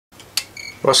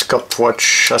Roskopf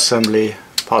watch assembly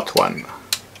part 1.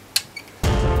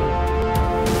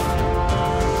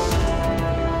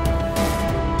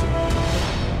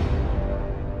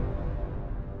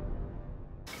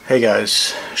 Hey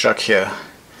guys, Jacques here.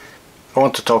 I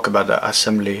want to talk about the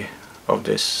assembly of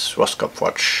this Roskopf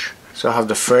watch. So I have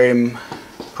the frame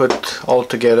put all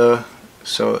together.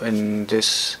 So in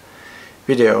this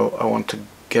video I want to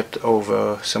get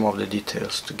over some of the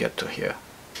details to get to here.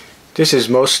 This is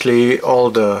mostly all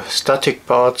the static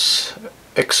parts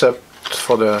except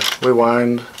for the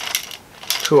rewind,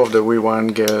 two of the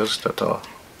rewind gears that are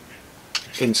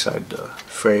inside the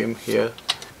frame here.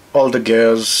 All the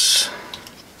gears,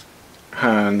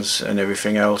 hands and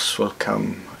everything else will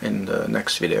come in the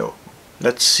next video.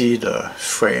 Let's see the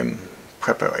frame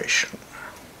preparation.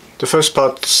 The first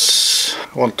parts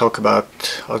I want to talk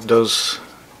about are those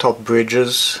top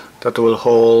bridges that will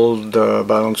hold the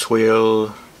balance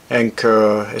wheel,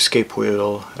 anchor, escape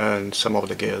wheel and some of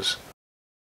the gears.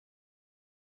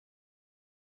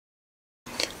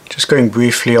 Just going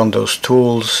briefly on those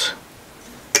tools.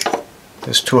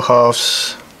 There's two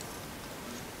halves,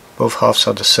 both halves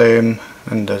are the same,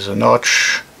 and there's a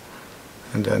notch,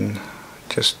 and then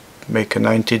just make a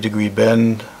 90-degree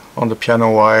bend on the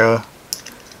piano wire.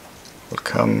 Will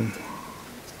come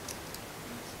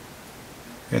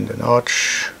in the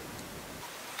notch.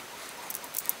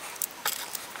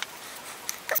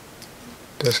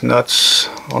 There's nuts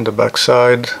on the back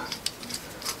side.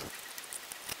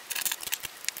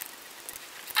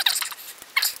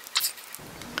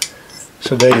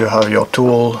 So there you have your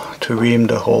tool to ream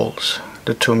the holes,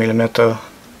 the 2mm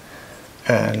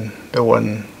and the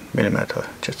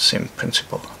 1mm, just same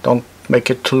principle. Don't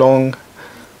make it too long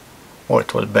or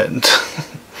it will bend.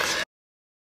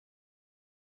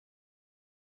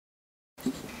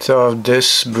 So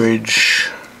this bridge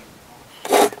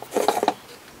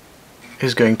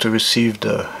is going to receive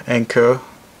the anchor.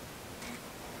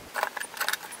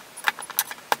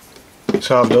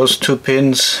 So I have those two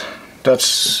pins,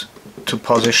 that's to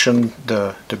position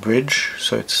the bridge,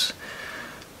 so it's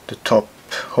the top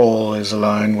hole is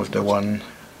aligned with the one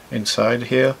inside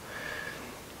here.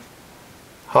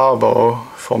 Arbor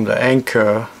from the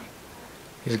anchor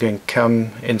is going to come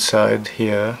inside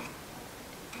here,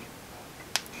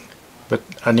 but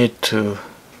I need to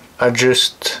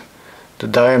adjust the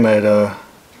diameter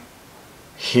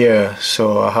here,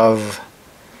 so I have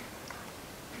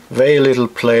very little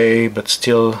play but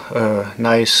still a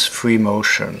nice free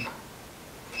motion.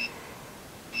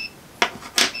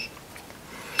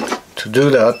 To do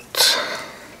that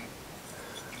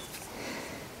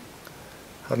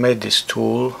I made this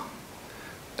tool.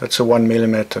 That's a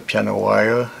 1mm piano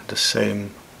wire, the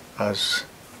same as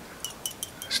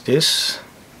this.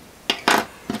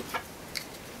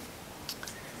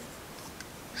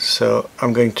 So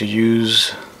I'm going to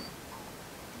use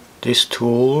this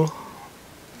tool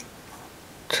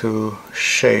to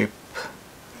shape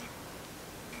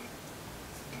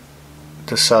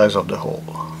the size of the hole.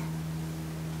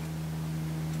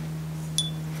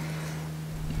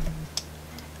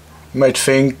 You might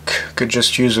think I could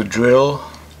just use a drill,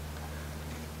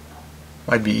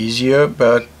 might be easier,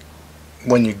 but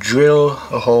when you drill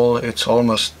a hole it's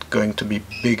almost going to be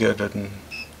bigger than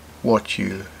what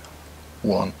you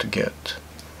want to get.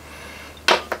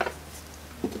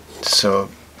 So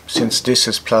since this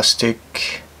is plastic,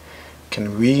 you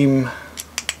can ream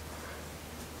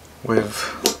with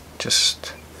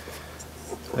just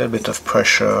a little bit of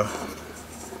pressure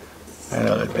and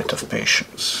a little bit of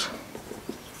patience.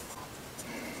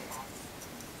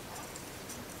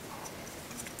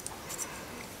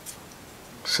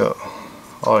 So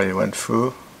already went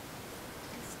through.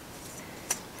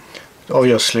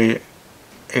 Obviously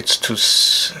it's too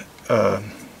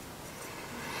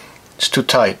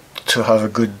tight to have a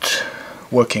good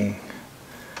working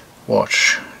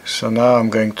watch. So now I'm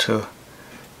going to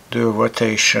do a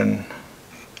rotation.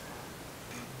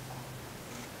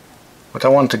 What I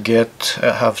want to get,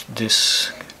 I have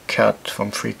this cat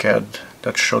from FreeCAD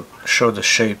that show the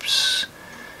shapes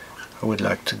I would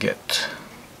like to get.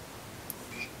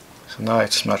 So now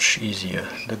it's much easier.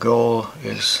 The goal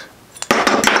is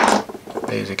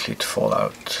basically to fall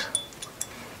out.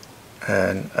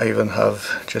 And I even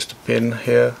have just a pin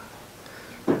here.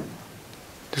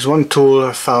 There's one tool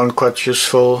I found quite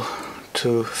useful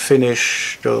to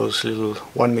finish those little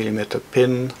 1mm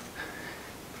pin,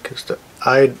 because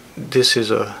this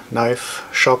is a knife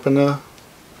sharpener.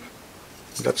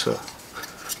 That's a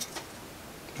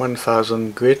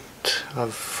 1000 grit. I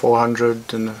have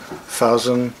 400 and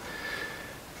 1000.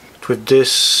 With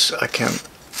this I can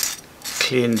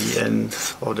clean the end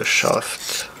of the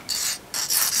shaft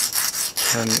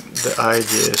and the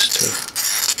idea is to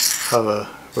have a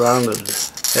rounded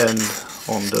end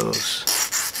on those.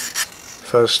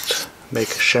 First make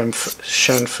a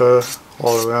chamfer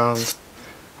all around,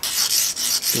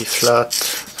 be flat,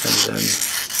 and then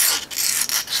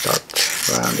start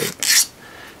rounding.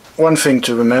 One thing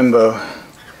to remember,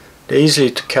 they're easy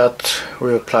to cut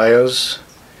with pliers,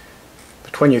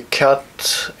 but when you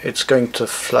cut it's going to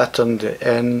flatten the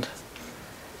end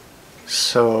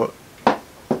so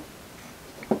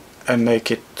and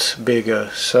make it bigger.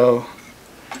 So,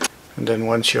 and then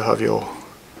once you have your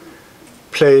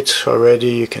plates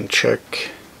already, you can check.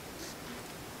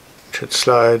 It should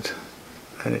slide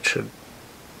and it should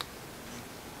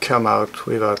come out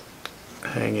without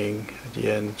hanging at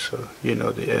the end, so you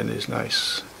know the end is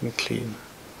nice and clean.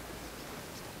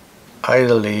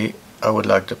 Ideally, I would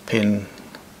like the pin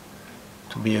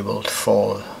to be able to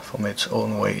fall from its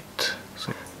own weight, so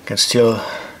you can still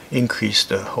increase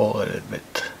the hole a little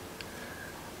bit.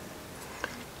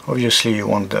 Obviously you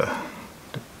want the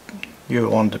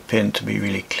pin to be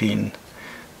really clean,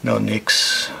 no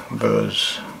nicks,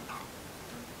 burrs.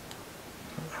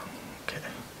 Okay.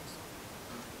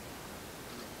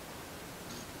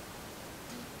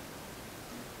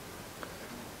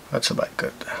 That's about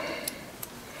good.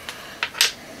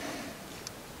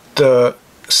 The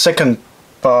second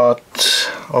part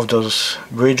of those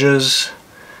bridges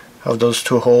have those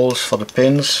two holes for the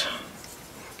pins.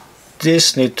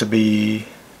 These need to be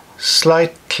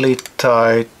slightly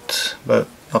tight, but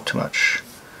not too much.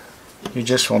 You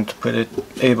just want to put it,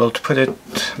 able to put it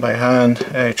by hand,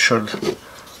 and it should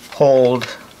hold,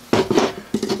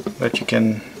 but you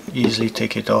can easily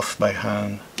take it off by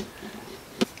hand.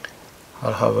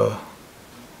 I'll have a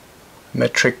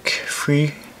metric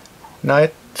 3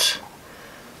 nut,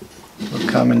 will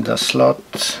come in the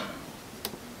slot.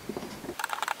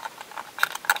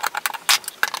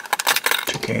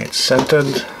 Checking it's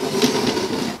centered.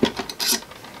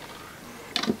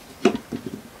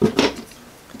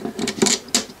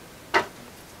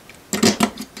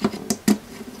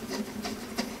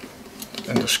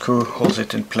 And the screw holds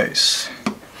it in place.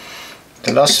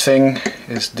 The last thing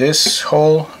is this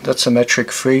hole, that's a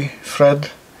metric 3 thread.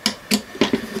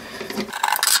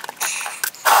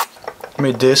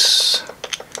 With this,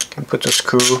 you can put a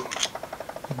screw,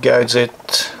 it guides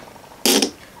it,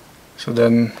 so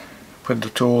then put the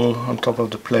tool on top of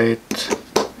the plate,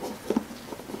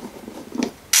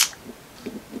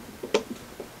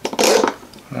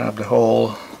 grab the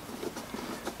hole,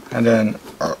 and then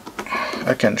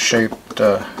I can shape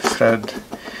the thread.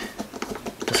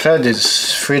 The thread is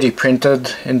 3D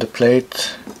printed in the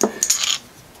plate,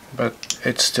 but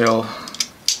it still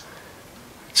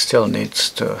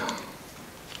needs to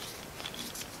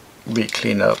be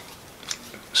cleaned up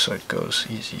so it goes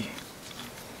easy.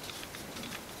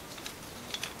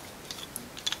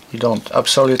 You don't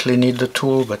absolutely need the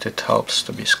tool, but it helps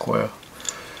to be square.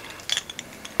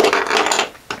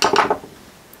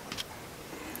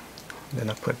 Then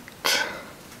I put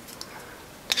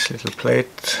this little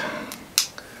plate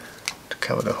to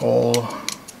cover the hole.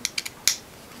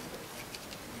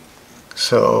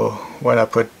 So when I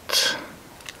put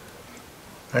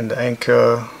in the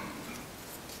anchor,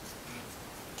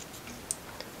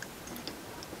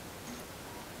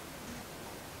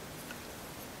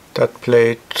 that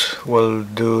plate will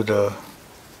do the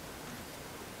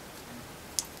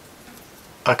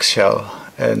axial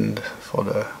end for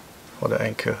the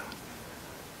anchor.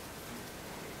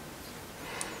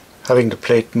 Having the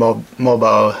plate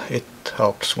mobile, it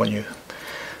helps when you're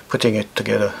putting it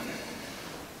together.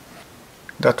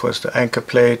 That was the anchor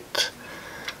plate.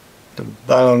 The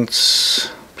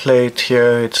balance plate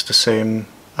here, it's the same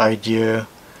idea.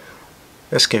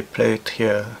 Escape plate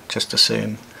here, just the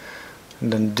same.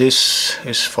 And then this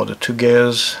is for the two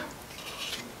gears.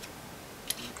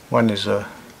 One is a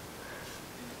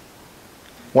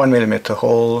 1mm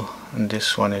hole, and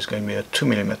this one is going to be a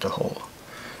 2mm hole.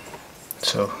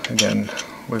 So again,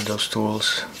 with those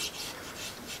tools,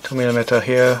 2mm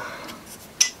here,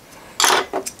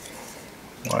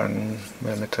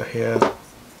 1mm here.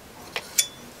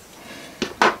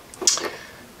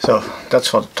 So that's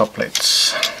for the top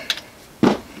plates.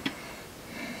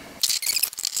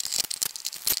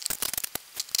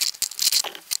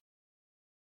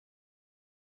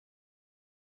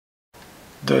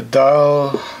 The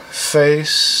dial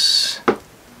face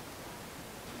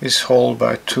is held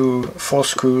by 4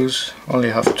 screws, only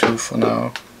have 2 for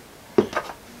now.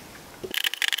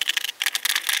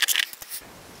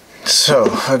 So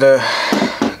for the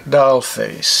dial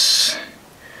face,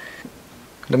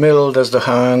 in the middle there's the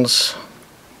hands,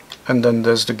 and then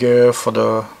there's the gear for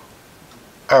the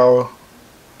arrow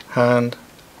hand.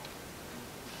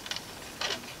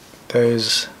 There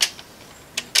is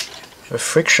a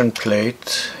friction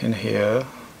plate in here.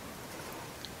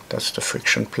 That's the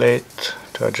friction plate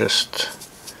to adjust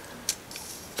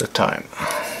the time.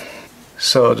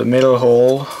 So the middle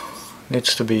hole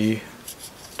needs to be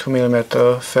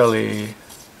 2mm, fairly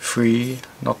free,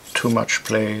 not too much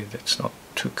play, it's not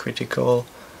too critical.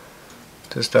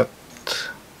 There's that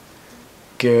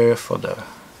gear for the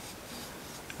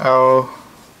arrow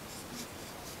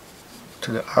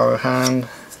to the arrow hand.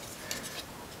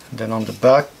 And then on the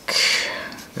back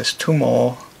there's two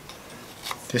more.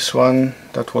 This one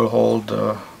that will hold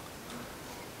the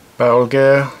barrel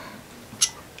gear,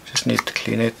 just need to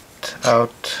clean it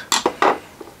out.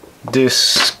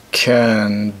 This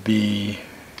can be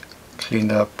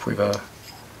cleaned up with a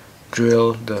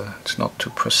drill, it's not too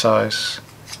precise.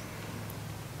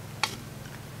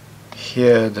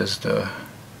 Here there's the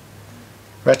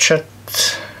ratchet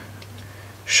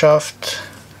shaft,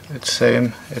 it's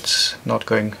same, it's not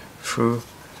going through.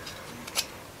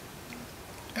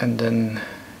 And then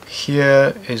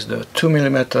here is the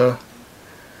 2mm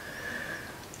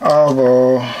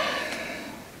arbor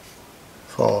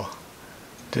for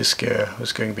this gear,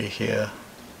 is going to be here.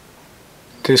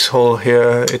 This hole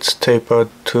here, it's tapered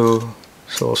too,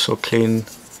 so also clean,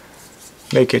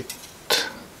 make it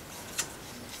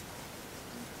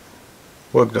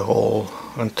work the hole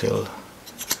until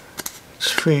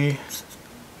it's free.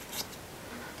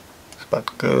 It's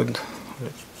about good.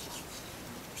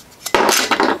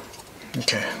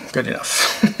 Okay, good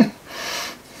enough.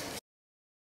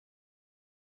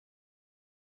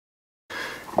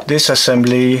 This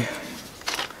assembly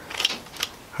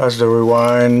has the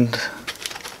rewind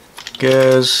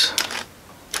gears.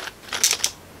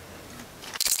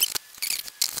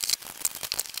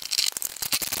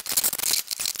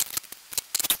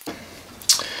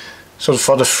 So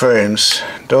for the frames,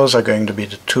 those are going to be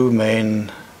the two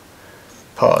main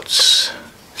parts.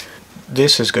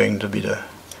 This is going to be the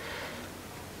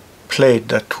plate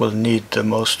that will need the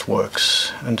most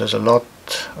works, and there's a lot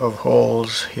of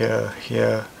holes here,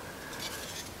 here,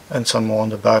 and some more on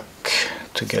the back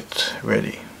to get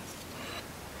ready.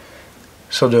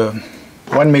 So the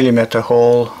 1mm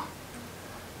hole,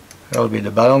 that'll be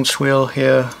the balance wheel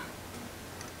here,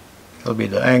 that'll be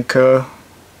the anchor,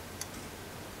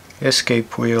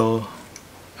 escape wheel,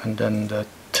 and then the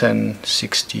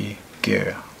 1060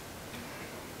 gear.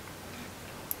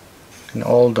 In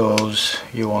all those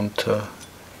you want to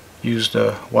use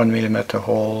the 1mm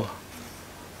hole.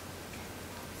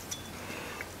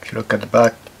 If you look at the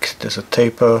back, there's a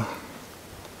taper.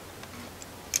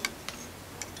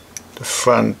 The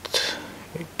front,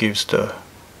 it gives the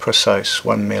precise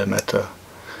 1mm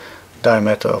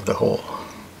diameter of the hole.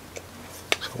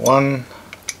 So 1,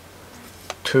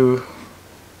 2,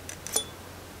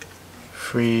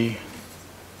 3,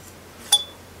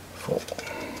 4.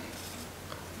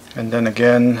 And then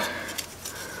again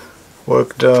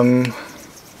work them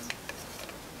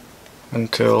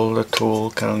until the tool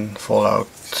can fall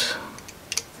out.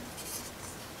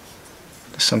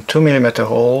 There's some 2mm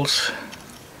holes.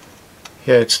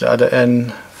 Here it's the other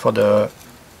end for the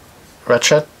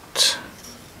ratchet,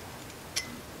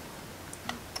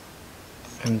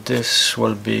 and this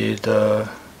will be the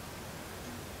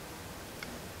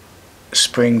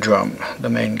spring drum, the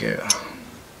main gear.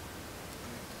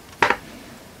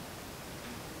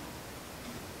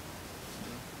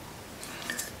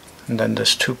 And then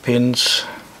there's two pins,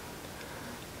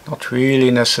 not really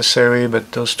necessary,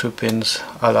 but those two pins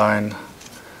align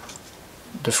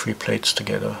the three plates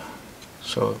together,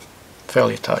 so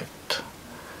fairly tight.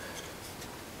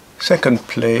 Second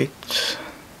plate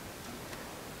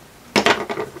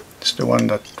is the one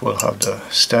that will have the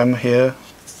stem here.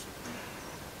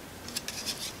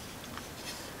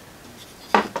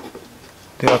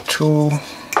 There are two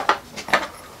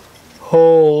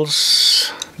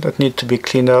holes that need to be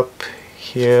cleaned up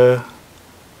here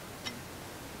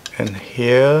and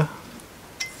here.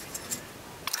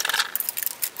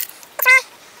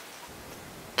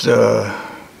 The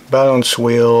balance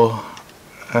wheel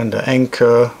and the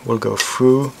anchor will go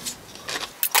through,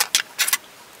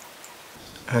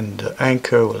 and the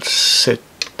anchor will sit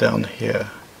down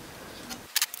here.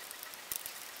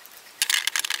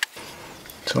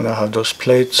 So when I have those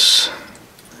plates,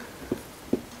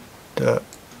 the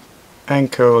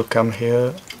anchor will come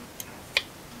here,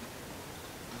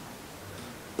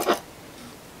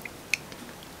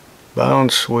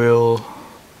 balance wheel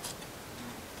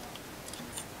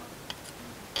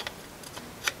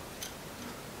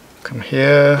come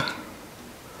here,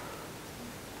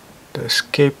 the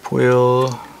escape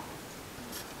wheel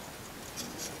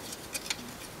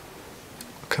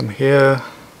come here.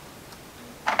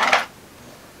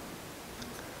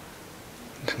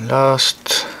 And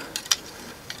last,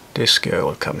 this gear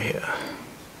will come here.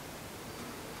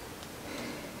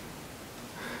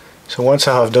 So once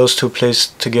I have those two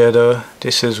placed together,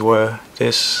 this is where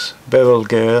this bevel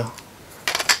gear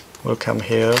will come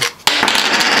here.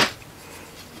 It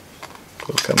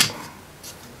will come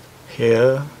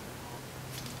here.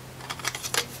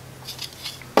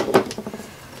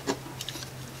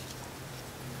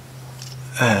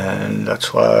 And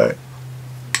that's why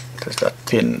there's that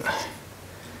pin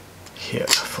here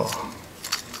for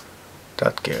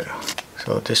that gear.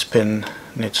 So this pin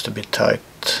needs to be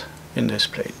tight in this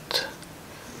plate.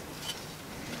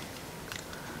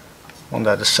 On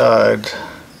the other side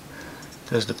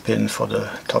there's the pin for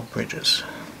the top bridges.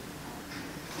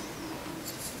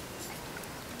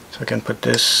 So I can put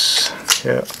this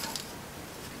here.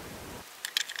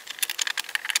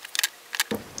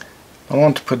 I don't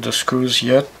want to put the screws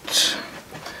yet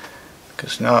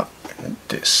because now I need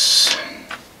this.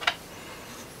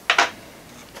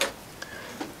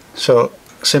 So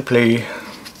simply,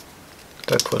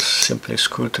 that was simply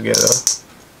screwed together,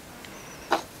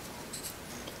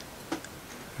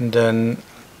 and then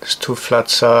there's two flat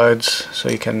sides so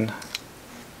you can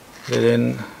get it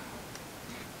in.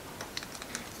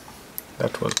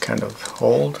 That will kind of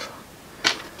hold.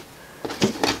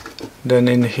 Then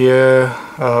in here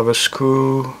I have a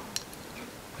screw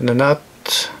and a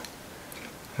nut.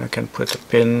 I can put a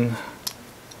pin.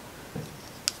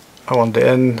 I want the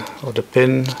end of the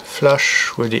pin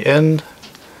flush with the end.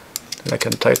 Then I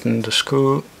can tighten the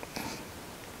screw.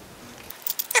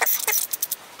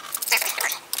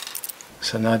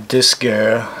 So now this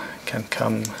gear can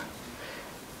come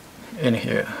in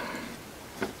here.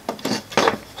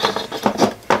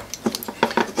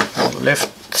 I'll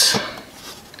lift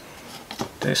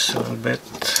this a little bit,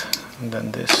 and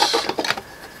then this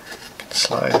can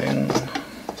slide in.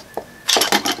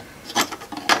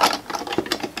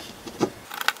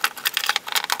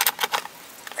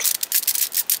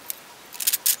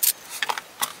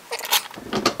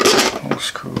 More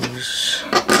screws.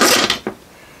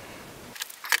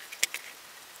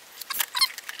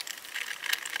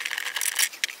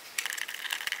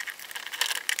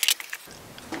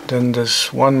 Then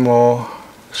there's one more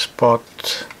spot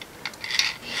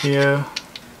here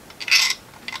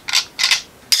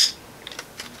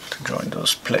to join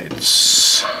those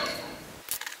plates.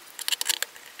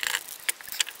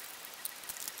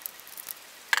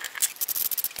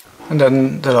 And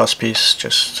then the last piece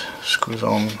just screws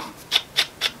on.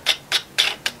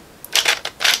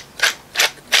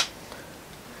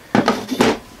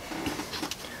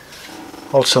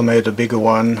 Also made a bigger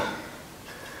one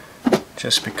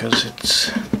just because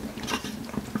it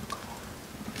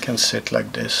can sit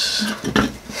like this.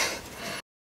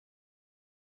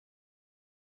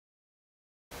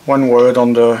 One word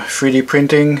on the 3D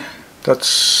printing.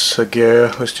 That's a gear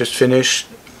that was just finished.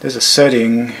 There's a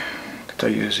setting that I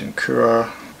use in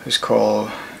Cura. It's called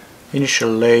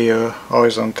initial layer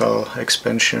horizontal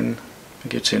expansion. It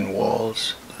gets in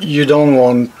walls. You don't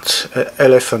want an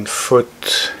elephant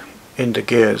foot in the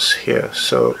gears here,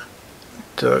 so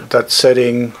that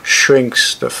setting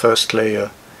shrinks the first layer,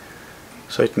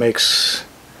 so it makes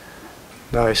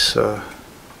nice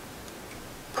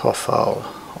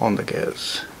profile on the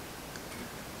gears.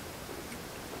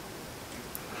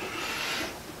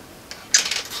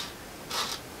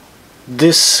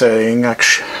 This setting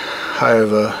actually,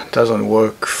 however, doesn't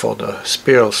work for the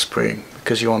spiral spring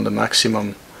because you want the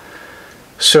maximum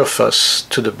surface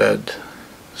to the bed.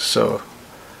 So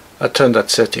I turn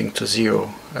that setting to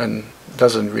 0, and it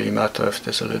doesn't really matter if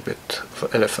there's a little bit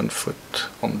of elephant foot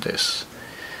on this.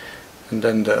 And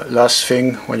then the last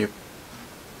thing, when you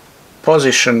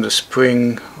position the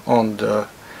spring on the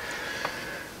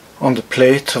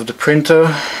plate of the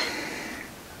printer,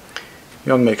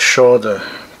 you want to make sure the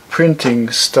printing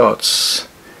starts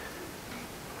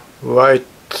right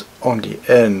on the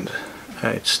end,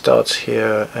 and it starts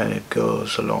here and it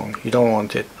goes along. You don't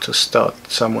want it to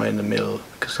start somewhere in the middle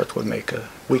because that will make a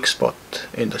weak spot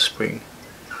in the spring.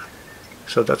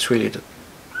 So that's really the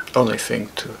only thing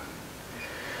to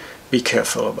be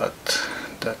careful about,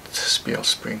 that spiral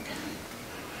spring.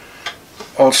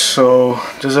 Also,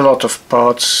 there's a lot of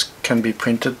parts can be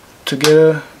printed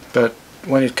together, but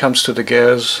when it comes to the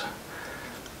gears,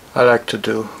 I like to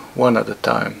do one at a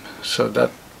time, so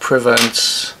that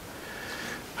prevents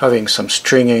having some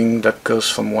stringing that goes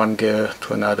from one gear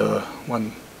to another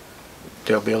when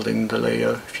they're building the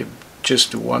layer. If you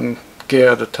just do one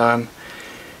gear at a time,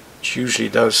 it usually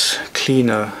does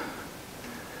cleaner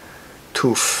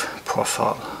tooth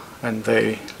profile and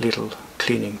very little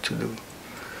cleaning to do.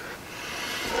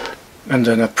 And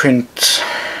then I print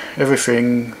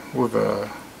everything with a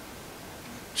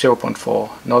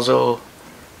 0.4 nozzle,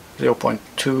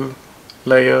 0.2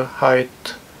 layer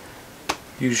height,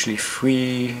 usually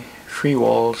three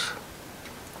walls,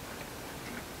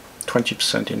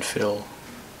 20% infill,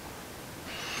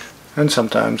 and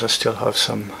sometimes I still have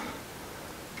some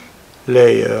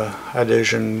layer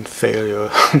adhesion failure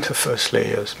on the first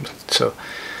layers, so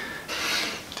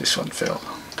this one fell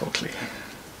totally.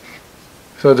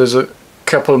 So there's a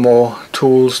couple more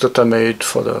tools that I made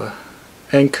for the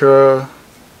anchor.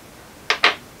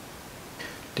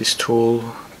 This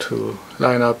tool to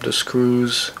line up the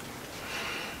screws.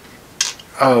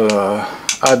 I'll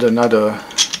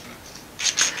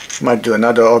might do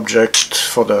another object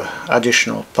for the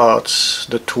additional parts,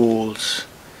 the tools,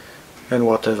 and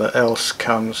whatever else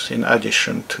comes in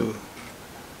addition to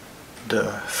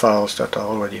the files that are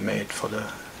already made for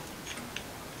the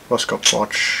Roskopf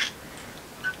watch.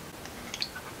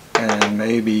 And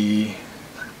maybe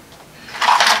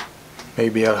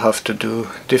I'll have to do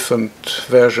different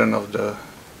version of the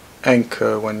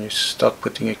anchor when you start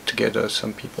putting it together.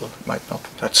 Some people might not.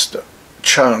 That's the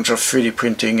challenge of 3D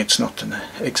printing. It's not an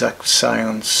exact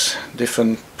science.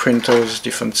 Different printers,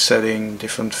 different setting,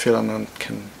 different filament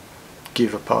can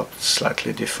give a part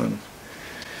slightly different.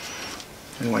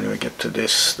 And when we get to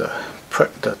this, the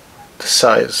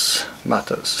size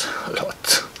matters a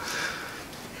lot.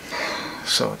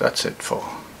 So that's it for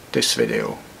this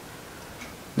video.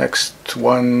 Next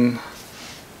one,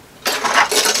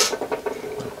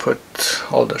 I'll put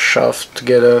all the shaft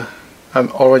together.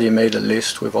 I've already made a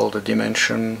list with all the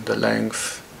dimension, the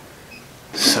length.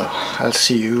 So I'll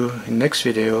see you in next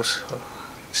videos.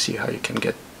 See how you can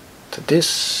get to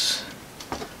this,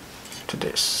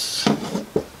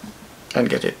 and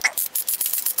get it.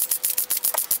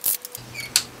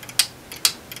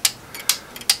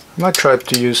 I might try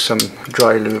to use some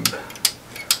dry lube.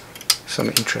 Some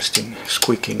interesting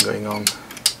squeaking going on.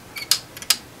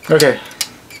 Okay,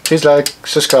 please like,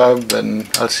 subscribe, and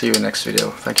I'll see you in the next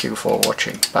video. Thank you for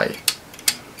watching. Bye.